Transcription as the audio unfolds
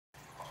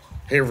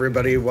Hey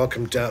everybody,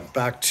 welcome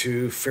back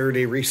to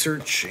Faraday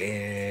Research,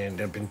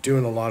 and I've been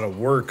doing a lot of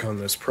work on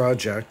this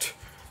project.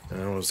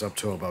 I was up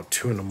till about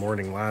 2 in the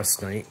morning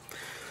last night.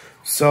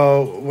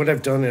 So what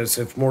I've done is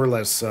I've more or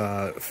less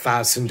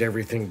fastened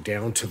everything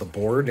down to the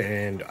board,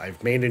 and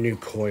I've made a new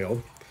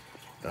coil.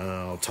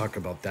 I'll talk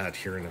about that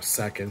here in a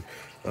second.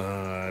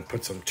 I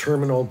put some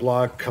terminal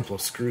block, a couple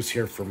of screws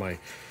here for my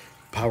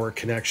power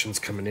connections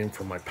coming in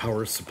from my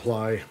power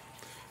supply.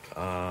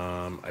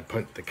 I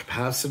put the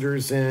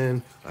capacitors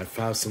in, I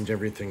fastened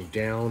everything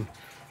down.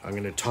 I'm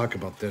going to talk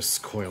about this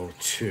coil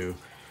too.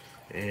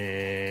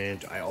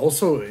 And I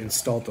also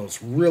installed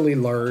those really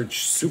large,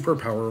 super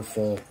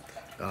powerful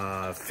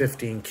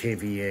 15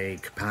 kVA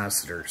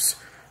capacitors.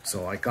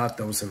 So I got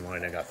those in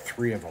line, I got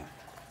 3 of them.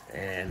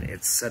 And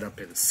it's set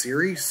up in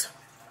series.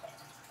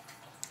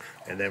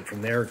 And then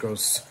from there it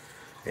goes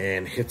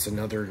and hits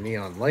another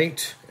neon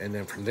light. And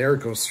then from there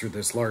it goes through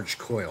this large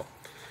coil.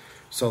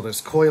 So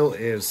this coil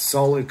is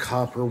solid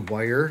copper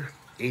wire,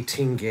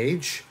 18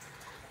 gauge.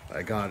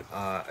 I got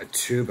a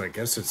tube, I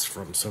guess it's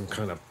from some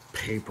kind of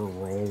paper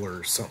roll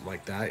or something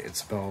like that.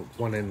 It's about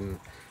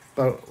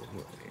about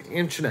an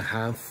inch and a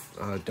half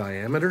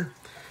diameter.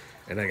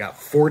 And I got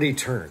 40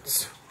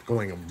 turns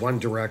going in one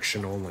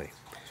direction only.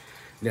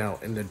 Now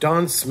in the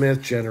Don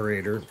Smith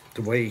generator,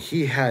 the way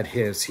he had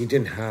his, he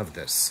didn't have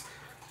this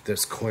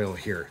coil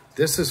here.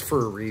 This is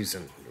for a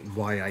reason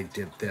why I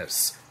did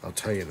this. I'll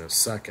tell you in a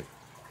second.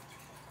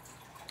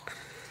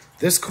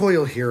 This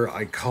coil here,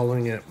 I'm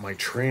calling it my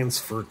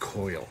transfer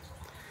coil.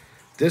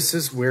 This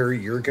is where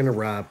you're going to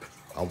wrap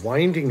a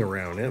winding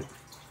around it,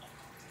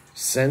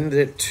 send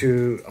it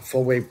to a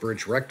full wave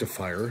bridge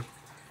rectifier,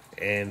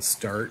 and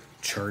start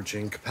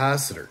charging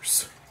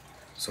capacitors.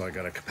 So I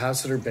got a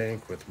capacitor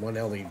bank with one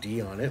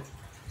LED on it.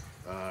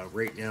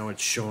 Right now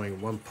it's showing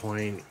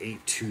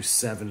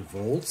 1.827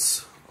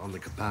 volts on the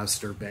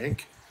capacitor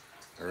bank.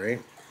 All right.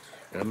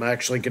 And I'm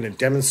actually going to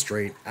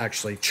demonstrate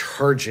actually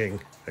charging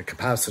a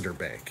capacitor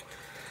bank.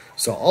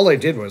 So all I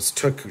did was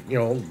took,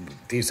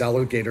 these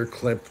alligator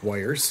clip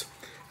wires.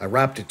 I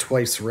wrapped it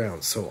twice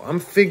around. So I'm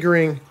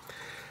figuring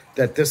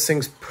that this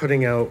thing's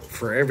putting out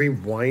for every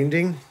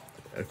winding,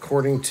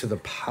 according to the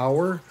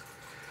power,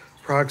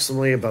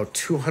 approximately about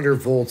 200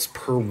 volts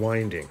per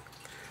winding.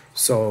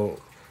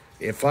 So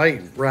if I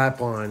wrap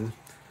on,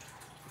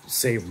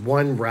 say,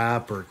 1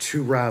 wrap or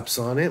 2 wraps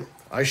on it,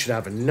 I should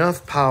have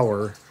enough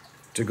power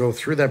to go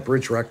through that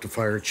bridge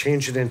rectifier,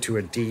 change it into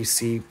a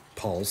DC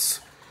pulse,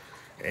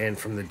 and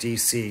from the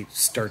DC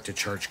start to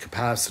charge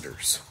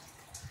capacitors.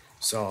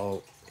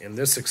 So in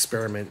this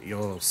experiment,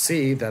 you'll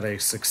see that I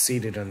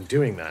succeeded in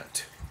doing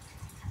that.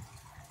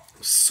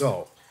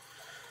 So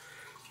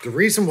the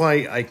reason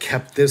why I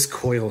kept this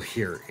coil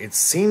here, it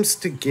seems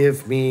to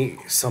give me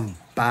some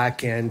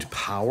back end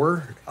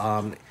power.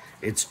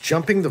 It's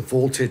jumping the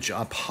voltage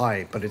up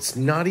high, but it's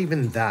not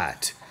even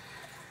that.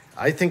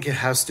 I think it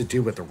has to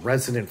do with the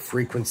resonant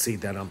frequency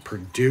that I'm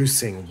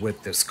producing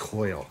with this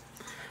coil.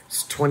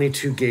 It's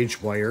 22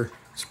 gauge wire.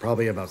 It's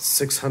probably about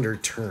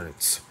 600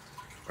 turns.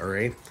 All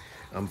right.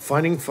 I'm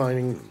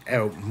finding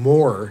out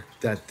more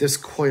that this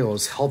coil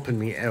is helping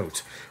me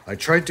out. I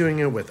tried doing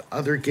it with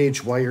other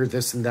gauge wire,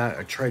 this and that.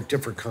 I tried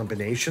different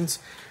combinations.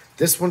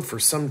 This one, for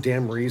some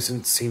damn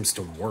reason, seems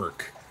to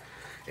work.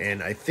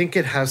 And I think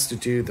it has to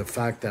do with the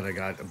fact that I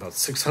got about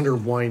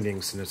 600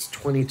 windings and it's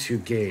 22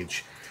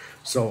 gauge.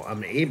 So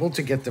I'm able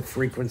to get the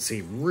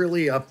frequency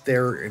really up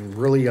there and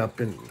really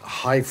up in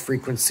high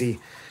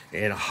frequency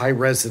and high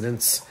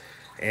resonance.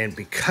 And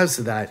because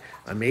of that,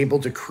 I'm able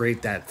to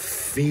create that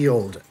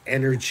field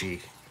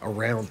energy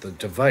around the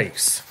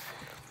device.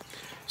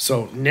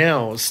 So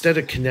now, instead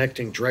of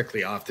connecting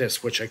directly off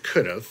this, which I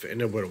could have,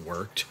 and it would have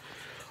worked,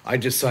 I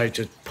decided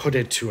to put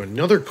it to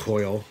another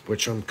coil,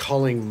 which I'm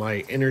calling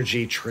my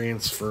energy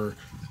transfer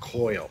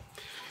coil.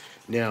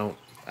 Now,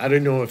 I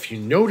don't know if you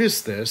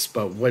noticed this,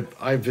 but what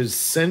I've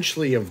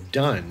essentially have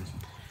done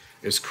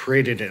is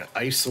created an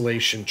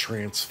isolation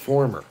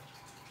transformer.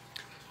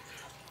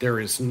 There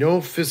is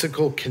no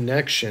physical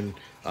connection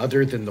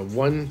other than the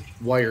one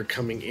wire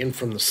coming in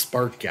from the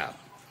spark gap,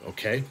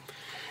 okay?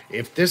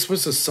 If this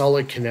was a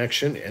solid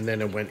connection and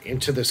then it went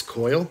into this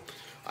coil,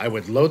 I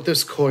would load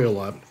this coil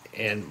up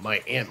and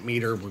my amp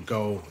meter would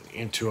go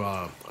into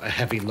a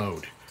heavy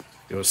load.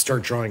 It would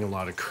start drawing a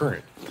lot of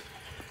current.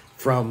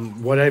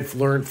 From what I've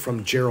learned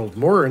from Gerald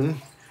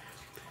Morin,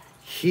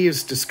 he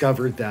has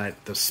discovered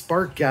that the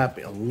spark gap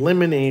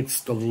eliminates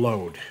the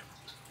load.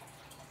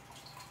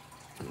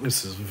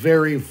 This is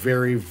very,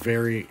 very,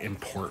 very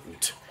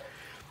important.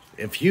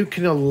 If you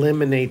can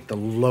eliminate the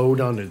load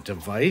on a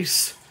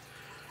device,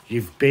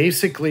 you've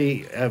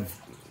basically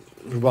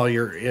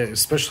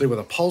especially with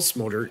a pulse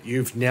motor,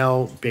 you've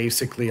now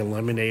basically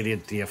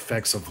eliminated the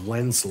effects of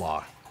Lenz's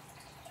law.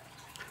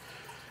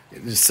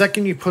 The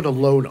second you put a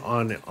load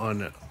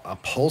on a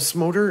pulse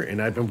motor,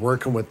 and I've been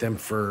working with them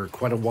for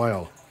quite a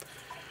while,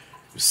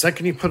 the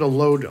second you put a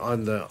load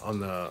on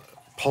the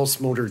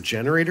pulse motor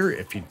generator,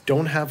 if you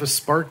don't have a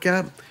spark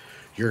gap,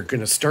 you're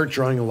going to start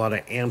drawing a lot of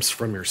amps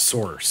from your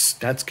source.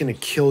 That's going to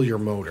kill your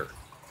motor.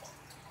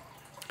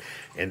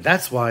 And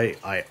that's why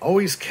I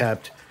always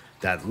kept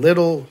that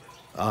little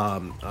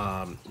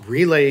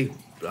relay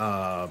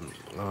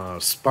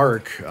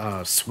spark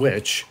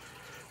switch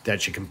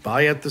that you can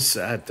buy at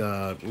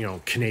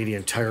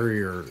Canadian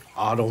Tire or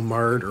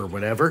Automart or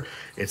whatever.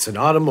 It's an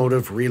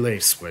automotive relay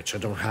switch. I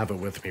don't have it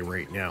with me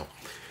right now.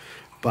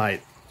 But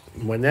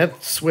when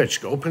that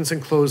switch opens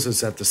and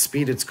closes at the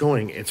speed it's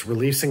going, it's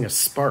releasing a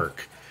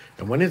spark.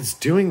 And when it's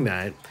doing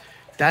that,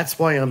 that's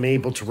why I'm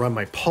able to run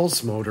my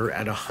pulse motor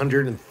at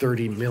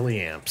 130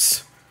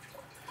 milliamps.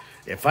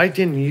 If I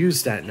didn't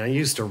use that and I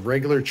used a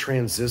regular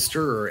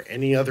transistor or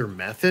any other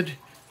method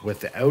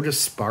without a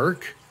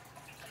spark,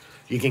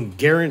 you can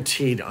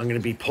guaranteed I'm going to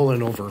be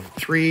pulling over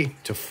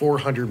 300 to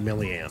 400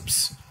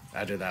 milliamps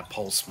out of that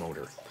pulse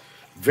motor.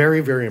 Very,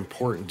 very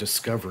important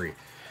discovery.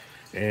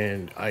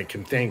 And I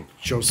can thank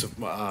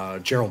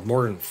Gerald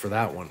Morton for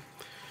that one.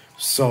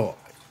 So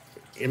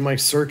in my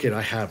circuit,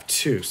 I have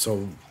two.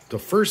 So the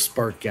first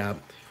spark gap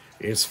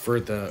is for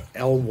the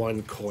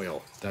L1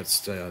 coil.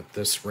 That's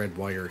this red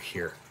wire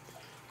here.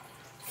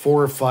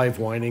 4 or 5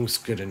 windings,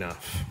 good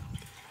enough.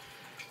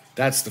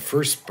 That's the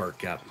first spark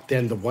gap.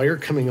 Then the wire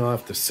coming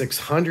off the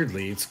 600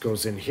 leads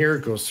goes in here,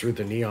 goes through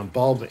the neon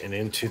bulb and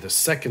into the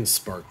second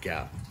spark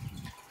gap.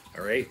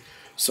 All right.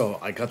 So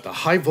I got the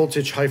high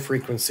voltage, high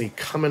frequency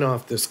coming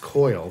off this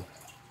coil.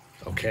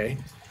 Okay.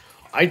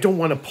 I don't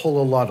want to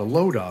pull a lot of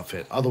load off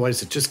it.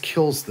 Otherwise it just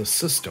kills the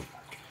system.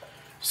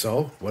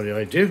 So what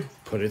do?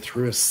 Put it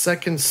through a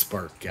second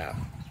spark gap.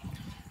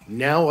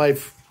 Now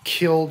I've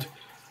killed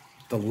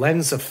the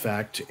lens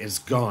effect is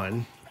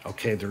gone.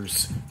 Okay,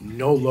 there's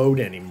no load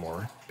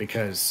anymore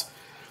because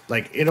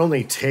like it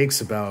only takes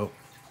about,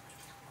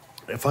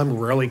 if I'm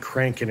really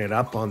cranking it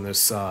up on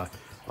this high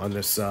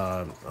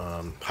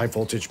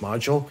voltage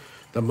module,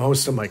 the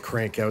most of my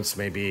crankouts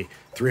maybe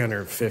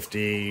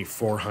 350,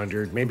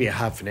 400, maybe a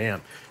half an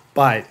amp,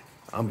 but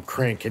I'm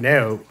cranking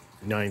out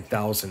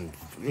 9,000,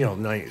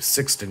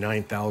 6 to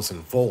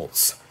 9,000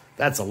 volts.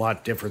 That's a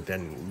lot different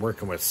than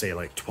working with say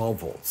like 12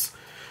 volts.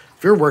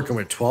 If you're working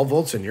with 12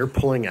 volts and you're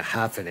pulling a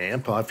half an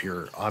amp off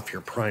your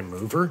prime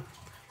mover,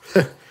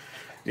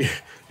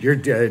 you're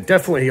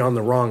definitely on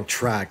the wrong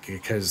track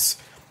because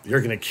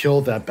you're going to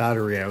kill that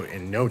battery out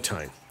in no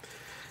time.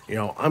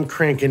 I'm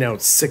cranking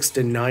out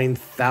 6,000 to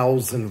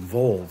 9,000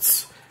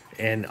 volts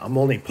and I'm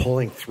only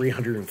pulling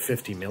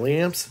 350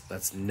 milliamps.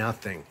 That's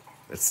nothing.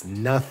 It's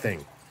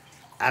nothing.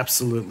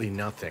 Absolutely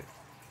nothing.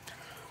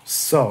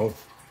 So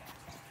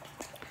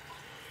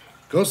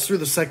goes through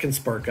the second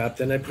spark up,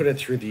 then I put it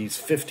through these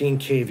 15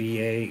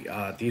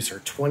 kVA. These are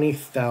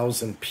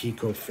 20,000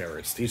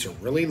 picofarads. These are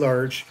really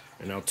large,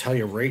 and I'll tell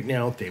you right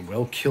now, they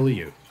will kill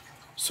you.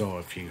 So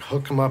if you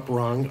hook them up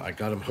wrong, I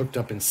got them hooked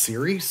up in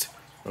series,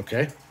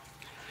 okay?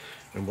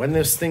 And when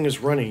this thing is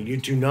running, you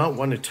do not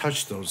want to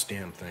touch those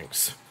damn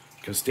things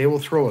because they will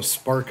throw a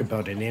spark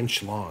about 1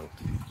 inch long.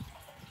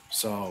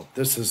 So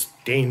this is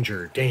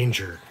danger,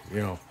 danger,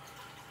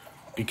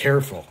 be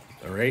careful,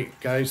 all right,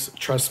 guys?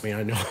 Trust me,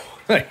 I know.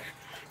 I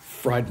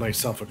fried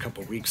myself a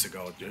couple weeks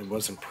ago. It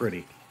wasn't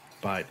pretty,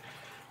 but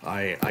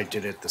I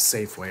did it the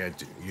safe way. I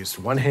used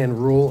one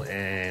hand rule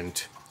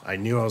and I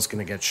knew I was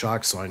going to get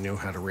shocked, so I knew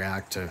how to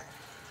react to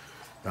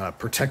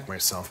protect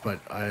myself. But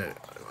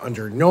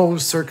under no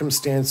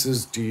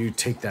circumstances do you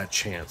take that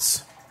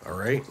chance, all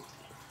right?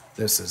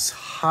 This is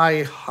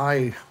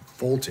high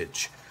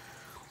voltage.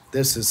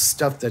 This is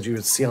stuff that you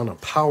would see on a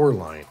power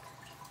line,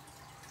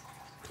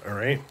 all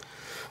right?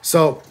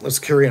 So let's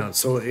carry on.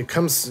 So it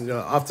comes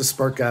off the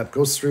spark gap,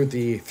 goes through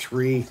the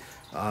 3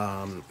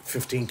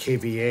 15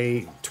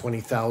 kVA,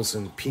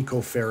 20,000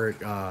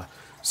 picofarad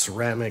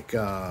ceramic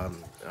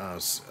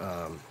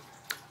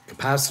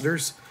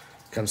capacitors.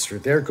 Comes through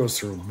there, goes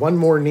through one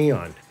more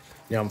neon.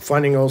 Now I'm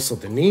finding also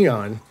the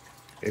neon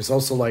is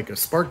also like a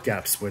spark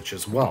gap switch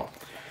as well.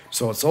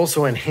 So it's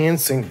also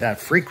enhancing that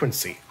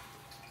frequency.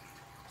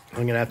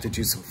 I'm going to have to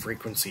do some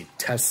frequency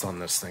tests on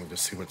this thing to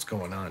see what's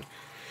going on.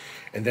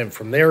 And then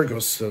from there it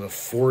goes to the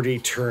 40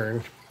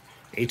 turn,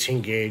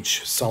 18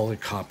 gauge solid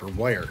copper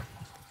wire.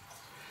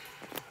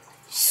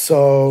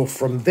 So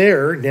from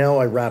there, now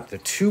I wrap the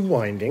 2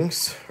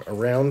 windings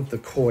around the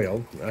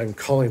coil. I'm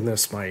calling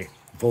this my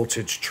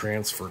voltage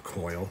transfer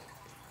coil.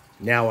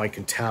 Now I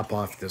can tap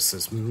off this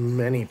as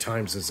many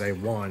times as I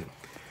want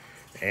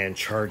and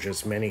charge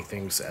as many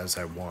things as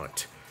I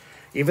want.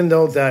 Even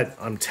though that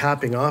I'm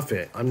tapping off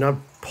it, I'm not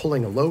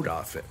pulling a load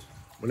off it.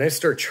 When I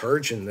start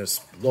charging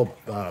this little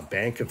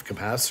bank of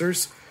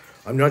capacitors,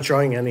 I'm not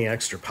drawing any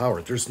extra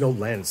power. There's no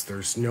lens.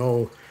 There's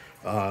no,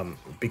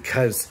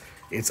 because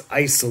it's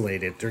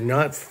isolated. They're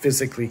not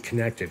physically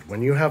connected.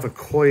 When you have a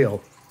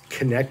coil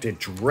connected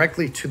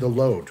directly to the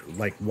load,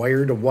 like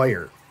wire to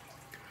wire,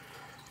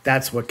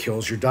 that's what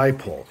kills your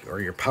dipole or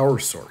your power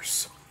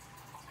source.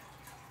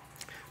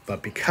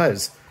 But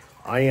because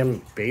I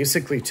am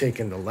basically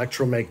taking the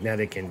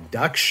electromagnetic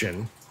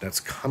induction that's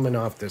coming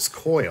off this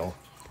coil,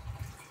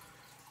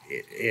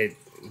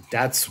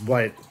 that's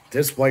what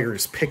this wire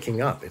is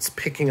picking up. It's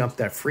picking up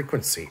that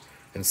frequency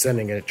and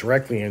sending it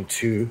directly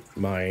into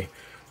my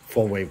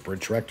full wave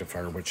bridge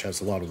rectifier, which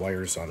has a lot of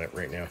wires on it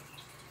right now.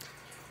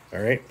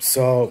 All right,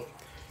 so,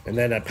 and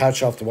then I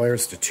patch off the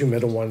wires. The two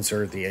middle ones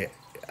are the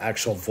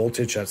actual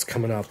voltage that's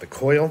coming off the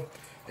coil,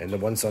 and the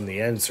ones on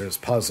the ends is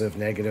positive,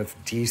 negative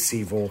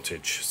DC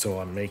voltage. So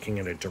I'm making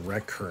it a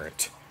direct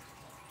current.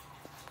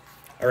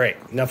 All right,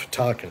 enough of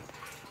talking.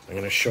 I'm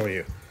going to show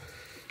you.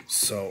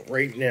 So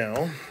right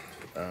now,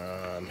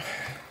 I'm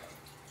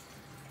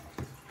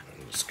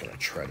just going to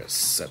try to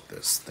set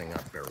this thing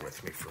up. Bear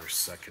with me for a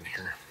second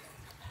here.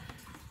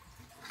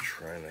 I'm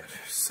trying to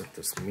set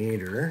this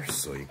meter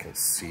so you can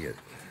see it.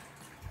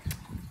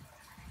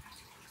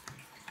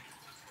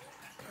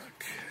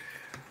 Okay.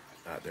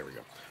 There we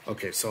go.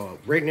 Okay, so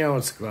right now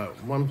it's about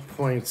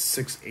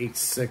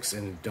 1.686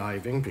 in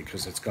diving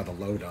because it's got a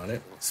load on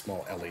it,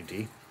 small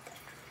LED,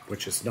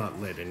 which is not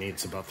lit. It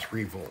needs about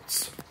 3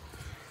 volts.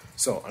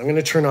 So I'm going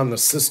to turn on the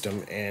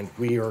system and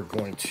we are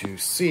going to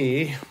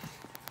see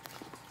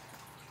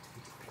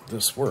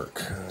this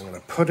work. I'm going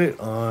to put it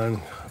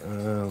on,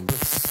 I'm going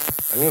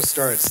to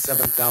start at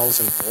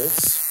 7,000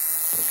 volts,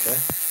 okay?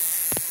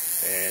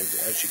 And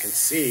as you can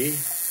see,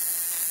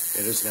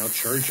 it is now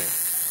charging.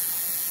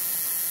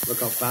 Look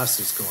how fast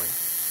it's going.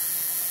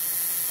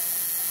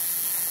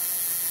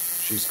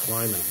 She's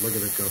climbing, look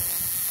at it go.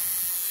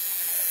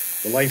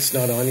 The light's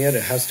not on yet.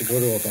 It has to go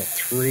to about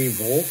 3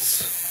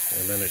 volts.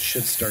 And then it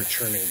should start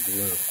turning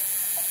blue.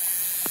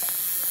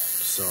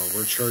 So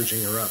we're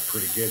charging her up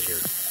pretty good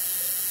here.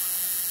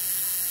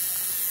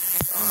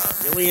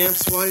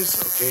 Milliamps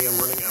wise, okay, I'm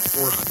running at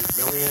 400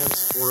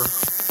 milliamps,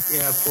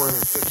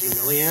 450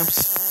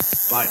 milliamps,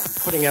 but I'm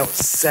putting out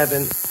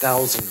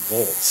 7,000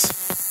 volts.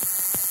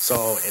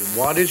 So in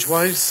wattage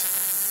wise,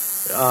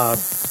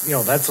 you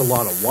know, that's a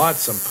lot of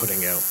watts I'm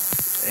putting out.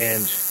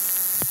 And,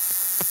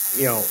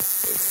 you know,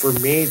 for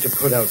me to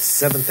put out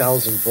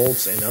 7,000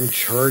 volts and I'm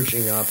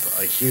charging up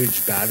a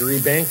huge battery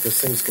bank, this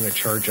thing's going to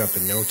charge up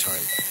in no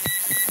time.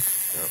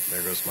 Oh,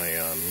 there goes my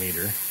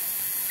meter.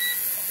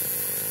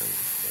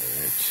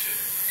 Right.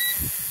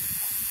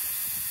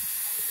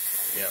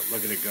 Yeah,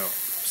 look at it go.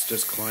 It's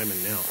just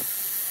climbing now.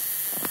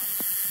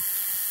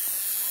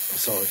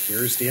 So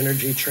here's the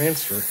energy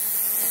transfer.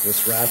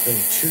 Just wrapping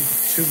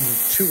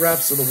two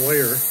wraps of the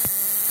wire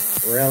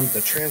around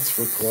the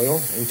transfer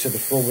coil into the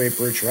full wave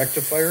bridge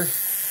rectifier.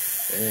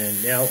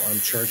 And now I'm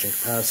charging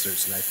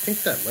capacitors, and I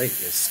think that light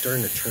is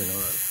starting to turn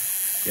on.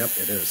 Yep,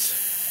 it is.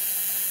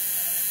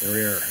 There we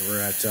are. We're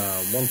at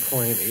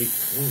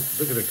 1.8.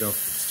 Look at it go.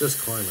 It's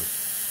just climbing.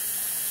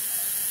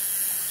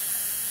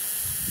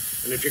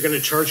 And if you're going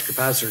to charge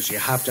capacitors, you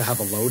have to have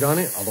a load on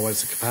it,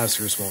 otherwise the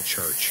capacitors won't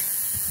charge.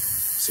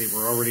 See,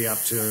 we're already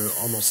up to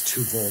almost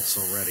 2 volts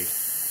already.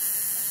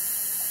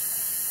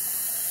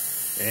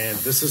 And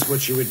this is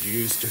what you would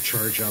use to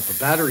charge up a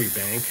battery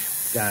bank.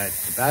 That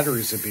the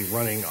batteries would be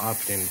running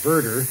off an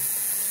inverter,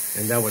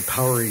 and that would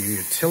power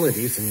your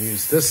utilities, and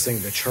use this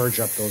thing to charge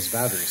up those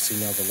batteries. See,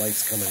 now the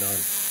light's coming on.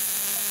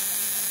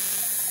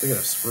 Look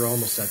at us, we're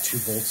almost at 2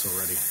 volts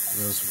already.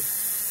 Those were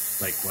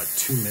like, what,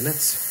 2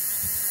 minutes?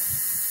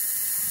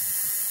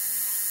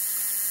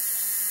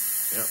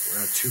 Yeah, we're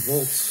at 2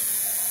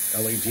 volts.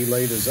 LED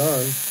light is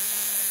on.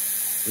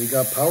 We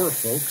got power,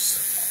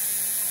 folks.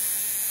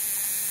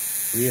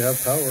 We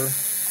have power.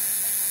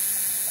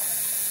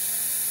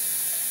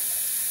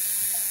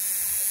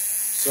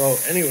 So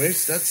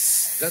anyways,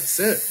 that's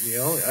it. You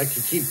know, I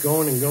could keep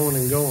going and going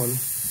and going.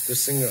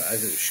 This thing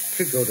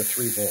could go to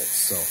 3 volts,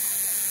 so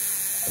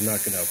I'm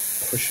not going to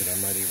push it. I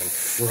might even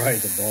fry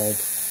the bulb,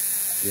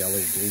 the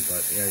LED,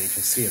 but yeah, you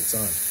can see it's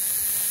on.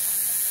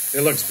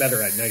 It looks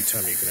better at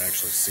nighttime. You can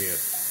actually see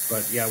it.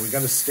 But yeah, we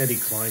got a steady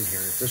climb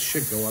here. This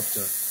should go up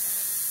to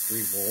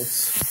 3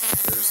 volts.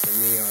 There's the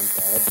neon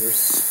bulb. There's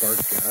the spark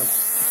gap.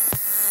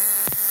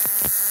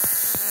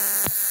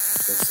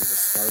 This is the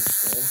spark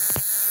still.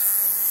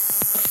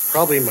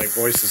 Probably my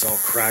voice is all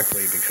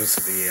crackly because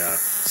of the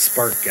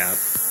spark gap.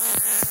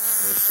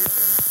 There's the other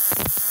one.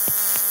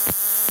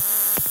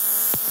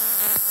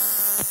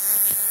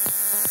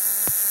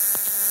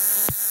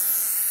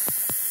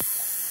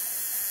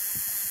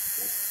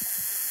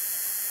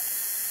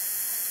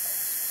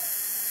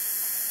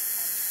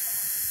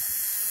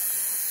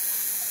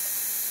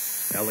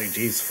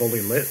 LED's fully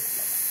lit.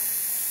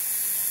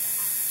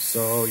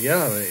 So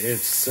yeah,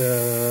 it's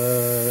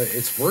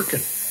working.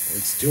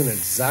 It's doing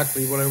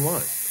exactly what I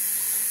want.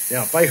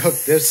 Now, if I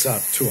hook this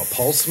up to a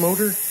pulse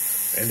motor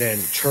and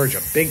then charge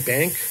a big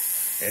bank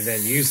and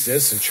then use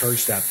this and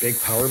charge that big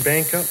power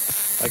bank up,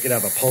 I could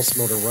have a pulse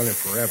motor running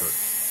forever,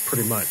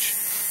 pretty much.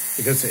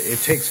 Because it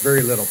takes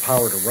very little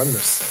power to run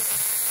this thing.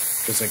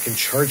 Because I can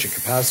charge a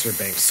capacitor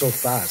bank so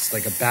fast.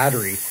 Like a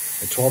battery,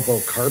 a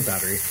 12-volt car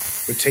battery,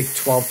 would take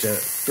 12 to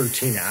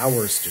 13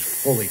 hours to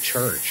fully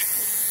charge.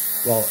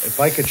 Well, if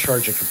I could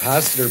charge a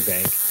capacitor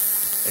bank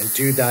and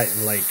do that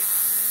in like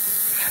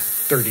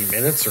 30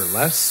 minutes or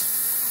less,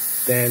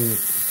 then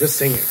this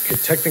thing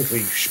could technically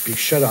be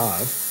shut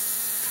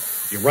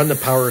off. You run the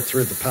power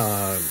through the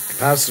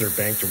capacitor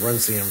bank that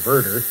runs the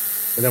inverter,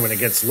 and then when it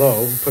gets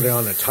low, put it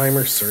on a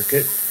timer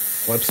circuit,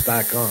 flips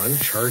back on,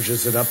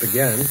 charges it up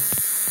again,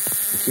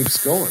 It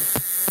keeps going.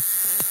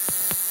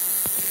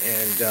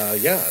 And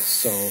yeah,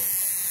 so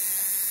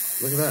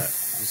look at that.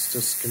 It's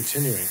just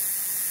continuing.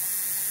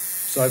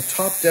 So I've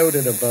topped out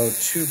at about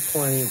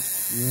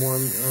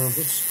 2.1.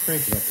 Let's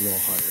crank it up a little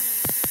higher.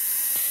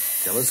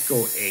 Yeah, let's go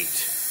 8.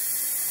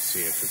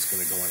 See if it's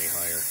going to go any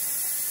higher.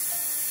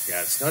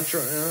 Yeah, it's not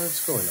dry.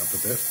 It's going up a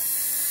bit.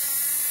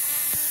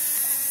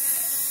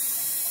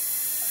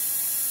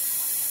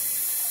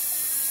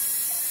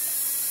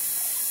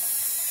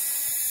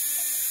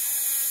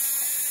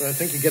 But I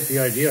think you get the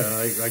idea.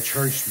 I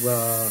charged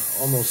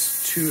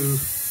almost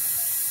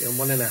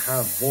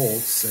 1.5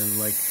 volts in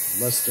like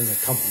less than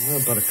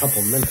about a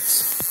couple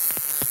minutes.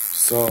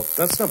 So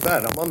that's not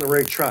bad. I'm on the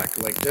right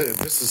track. Like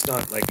this is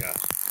not like a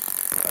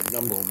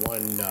number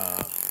one,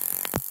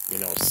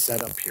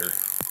 setup here.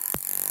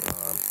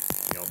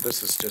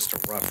 This is just a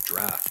rough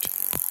draft.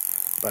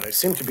 But I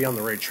seem to be on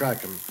the right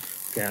track.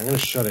 Okay, I'm going to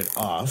shut it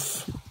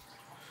off.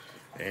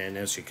 And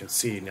as you can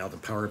see, now the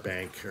power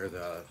bank or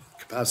the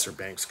capacitor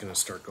bank's going to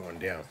start going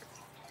down.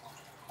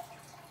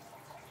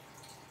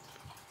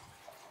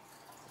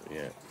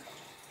 Yeah.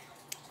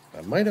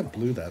 I might have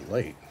blew that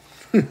light.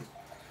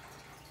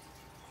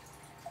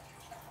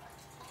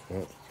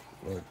 Well,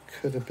 it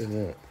could have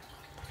been it.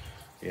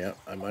 Yeah,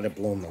 I might have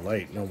blown the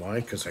light. You know why?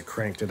 Because I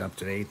cranked it up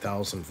to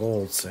 8,000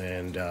 volts,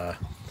 and I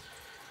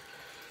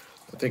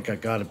think I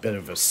got a bit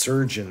of a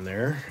surge in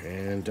there,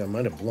 and I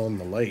might have blown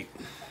the light.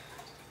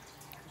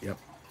 Yep,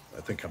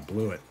 I think I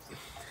blew it.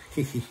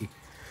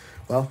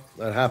 Well,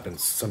 that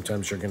happens.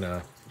 Sometimes you're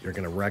gonna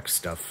wreck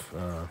stuff,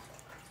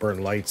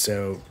 burn lights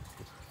out.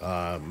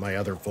 My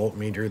other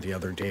voltmeter the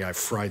other day, I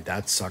fried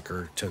that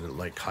sucker to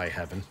like high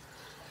heaven.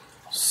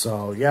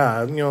 So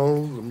yeah,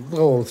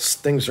 little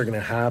things are gonna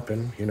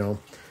happen.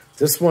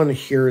 This one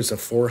here is a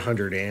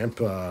 400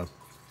 amp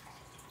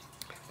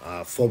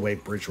full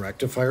wave bridge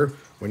rectifier.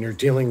 When you're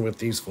dealing with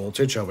these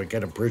voltage, I would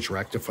get a bridge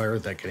rectifier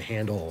that can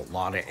handle a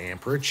lot of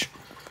amperage.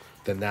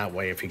 Then that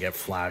way, if you get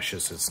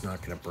flashes, it's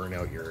not going to burn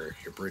out your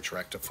bridge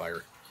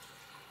rectifier.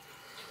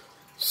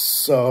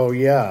 So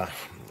yeah,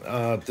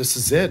 this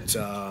is it.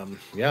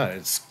 Yeah,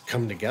 it's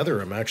come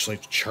together. I'm actually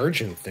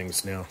charging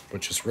things now,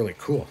 which is really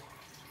cool.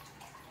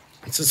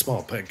 It's a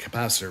small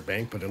capacitor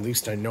bank, but at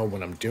least I know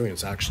what I'm doing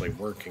is actually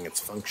working. It's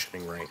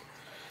functioning right.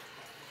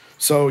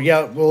 So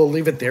yeah, we'll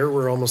leave it there.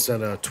 We're almost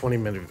at a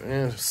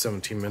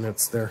 17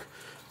 minutes there.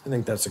 I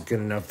think that's a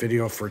good enough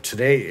video for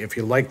today. If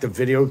you like the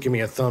video, give me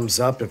a thumbs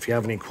up. If you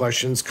have any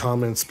questions,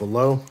 comments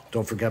below.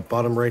 Don't forget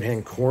bottom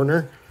right-hand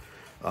corner.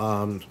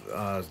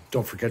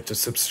 Don't forget to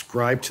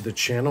subscribe to the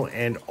channel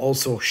and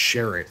also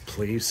share it,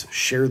 please.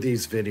 Share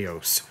these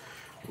videos.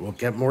 We'll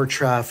get more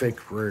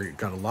traffic. We've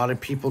got a lot of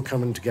people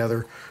coming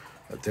together.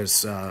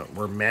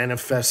 We're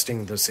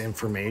manifesting this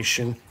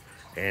information,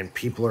 and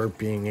people are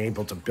being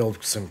able to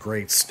build some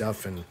great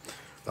stuff, and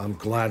I'm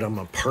glad I'm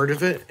a part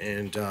of it,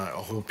 and I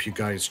hope you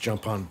guys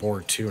jump on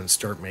board too and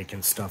start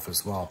making stuff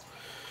as well.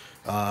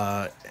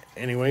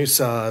 Anyways,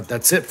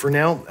 that's it for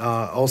now.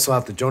 Also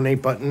have the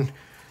donate button.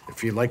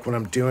 If you like what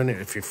I'm doing,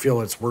 if you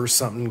feel it's worth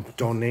something,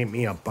 donate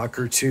me $1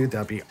 or $2.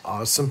 That'd be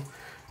awesome.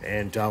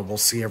 And we'll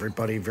see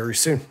everybody very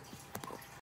soon.